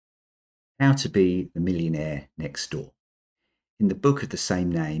How to Be the Millionaire Next Door. In the book of the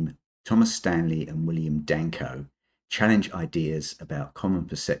same name, Thomas Stanley and William Danko challenge ideas about common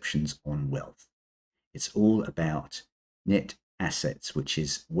perceptions on wealth. It's all about net assets, which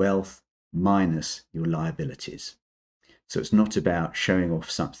is wealth minus your liabilities. So it's not about showing off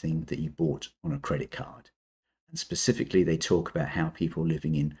something that you bought on a credit card. And specifically, they talk about how people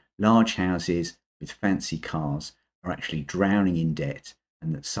living in large houses with fancy cars are actually drowning in debt,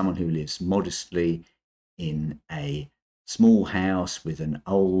 and that someone who lives modestly in a small house with an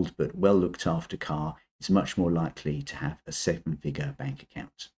old but well looked after car is much more likely to have a seven-figure bank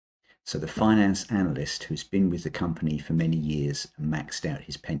account. So the finance analyst who's been with the company for many years and maxed out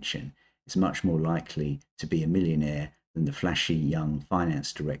his pension is much more likely to be a millionaire than the flashy young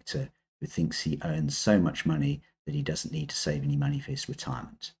finance director who thinks he earns so much money that he doesn't need to save any money for his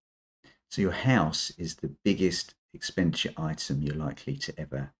retirement. So your house is the biggest expenditure item you're likely to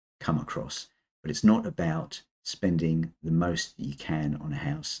ever come across, but it's not about spending the most that you can on a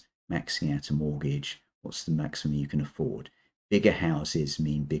house, maxing out a mortgage. What's the maximum you can afford? Bigger houses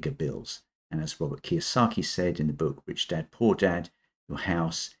mean bigger bills. And as Robert Kiyosaki said in the book Rich Dad, Poor Dad, your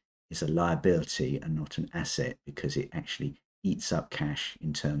house is a liability and not an asset because it actually eats up cash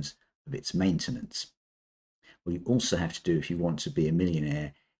in terms of its maintenance. What you also have to do if you want to be a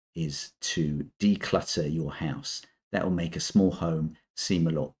millionaire is to declutter your house. That will make a small home seem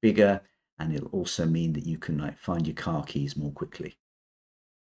a lot bigger, and it'll also mean that you can find your car keys more quickly.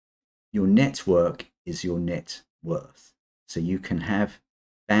 Your network is your net worth. So you can have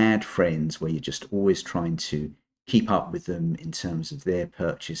bad friends where you're just always trying to keep up with them in terms of their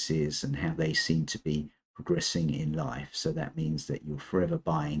purchases and how they seem to be progressing in life. So that means that you're forever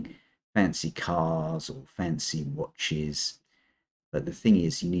buying fancy cars or fancy watches. But the thing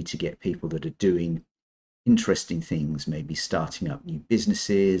is, you need to get people that are doing interesting things, maybe starting up new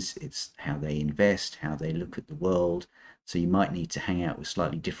businesses. It's how they invest, how they look at the world. So you might need to hang out with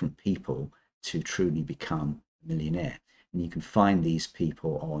slightly different people to truly become a millionaire. And you can find these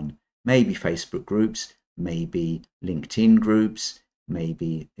people on maybe Facebook groups, maybe LinkedIn groups,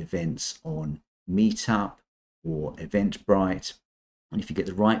 maybe events on Meetup or Eventbrite. And if you get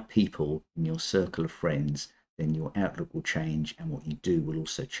the right people in your circle of friends, then your outlook will change and what you do will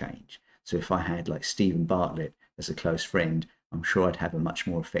also change. So if I had Stephen Bartlett as a close friend, I'm sure I'd have a much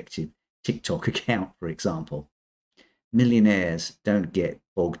more effective TikTok account, for example. Millionaires don't get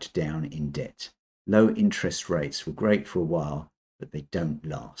bogged down in debt. Low interest rates were great for a while, but they don't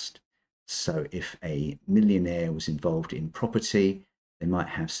last. So if a millionaire was involved in property, they might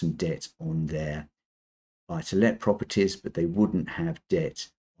have some debt on their buy-to-let properties, but they wouldn't have debt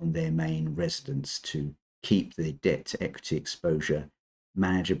on their main residence to keep the debt to equity exposure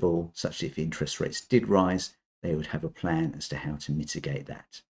manageable, such that if interest rates did rise, they would have a plan as to how to mitigate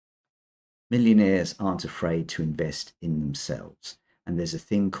that. Millionaires aren't afraid to invest in themselves, and there's a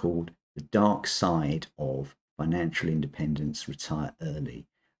thing called the dark side of financial independence, retire early.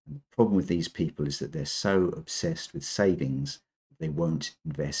 And the problem with these people is that they're so obsessed with savings that they won't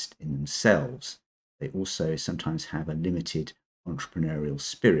invest in themselves. They also sometimes have a limited entrepreneurial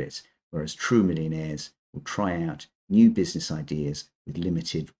spirit, whereas true millionaires will try out new business ideas with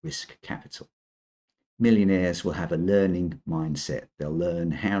limited risk capital. Millionaires will have a learning mindset. They'll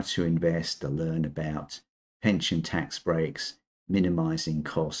learn how to invest, they'll learn about pension tax breaks, minimizing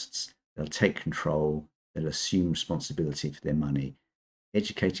costs, they'll take control, they'll assume responsibility for their money,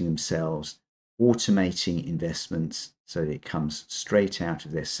 educating themselves, automating investments so that it comes straight out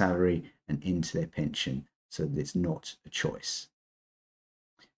of their salary and into their pension so that it's not a choice.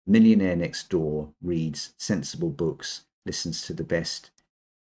 Millionaire Next Door reads sensible books, listens to the best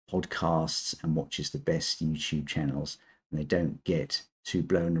podcasts and watches the best YouTube channels, and they don't get too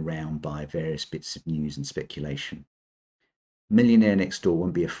blown around by various bits of news and speculation. Millionaire Next Door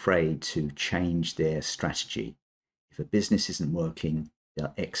won't be afraid to change their strategy. If a business isn't working,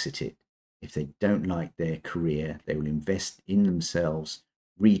 they'll exit it. If they don't like their career, they will invest in themselves,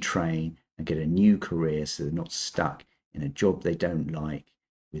 retrain, and get a new career so they're not stuck in a job they don't like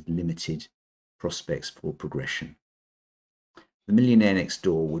with limited prospects for progression. The millionaire next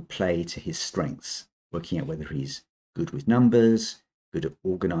door would play to his strengths, working out whether he's good with numbers, good at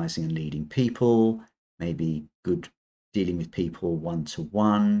organizing and leading people, maybe good dealing with people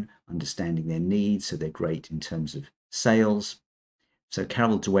one-to-one, understanding their needs, so they're great in terms of sales. So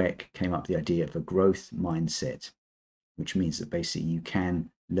Carol Dweck came up with the idea of a growth mindset, which means that basically you can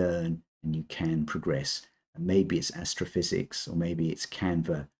learn and you can progress. And maybe it's astrophysics, or maybe it's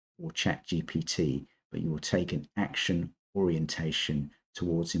Canva or ChatGPT, but you will take an action orientation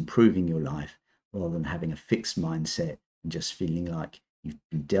towards improving your life rather than having a fixed mindset and just feeling like You've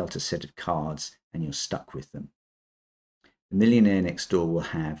been dealt a set of cards and you're stuck with them. The millionaire next door will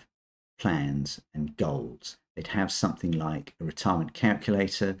have plans and goals. They'd have something like a retirement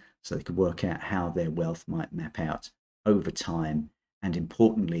calculator so they could work out how their wealth might map out over time. And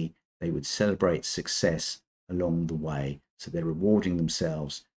importantly, they would celebrate success along the way. So they're rewarding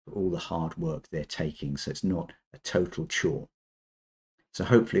themselves for all the hard work they're taking. So it's not a total chore. So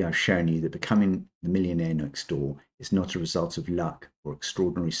hopefully I've shown you that becoming the millionaire next door is not a result of luck or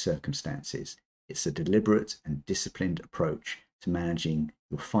extraordinary circumstances. It's a deliberate and disciplined approach to managing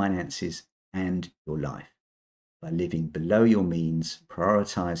your finances and your life. By living below your means,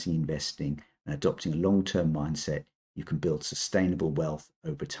 prioritizing investing, and adopting a long-term mindset, you can build sustainable wealth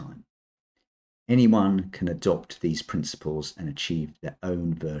over time. Anyone can adopt these principles and achieve their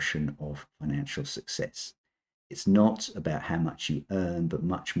own version of financial success. It's not about how much you earn, but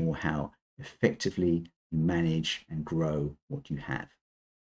much more how effectively you manage and grow what you have.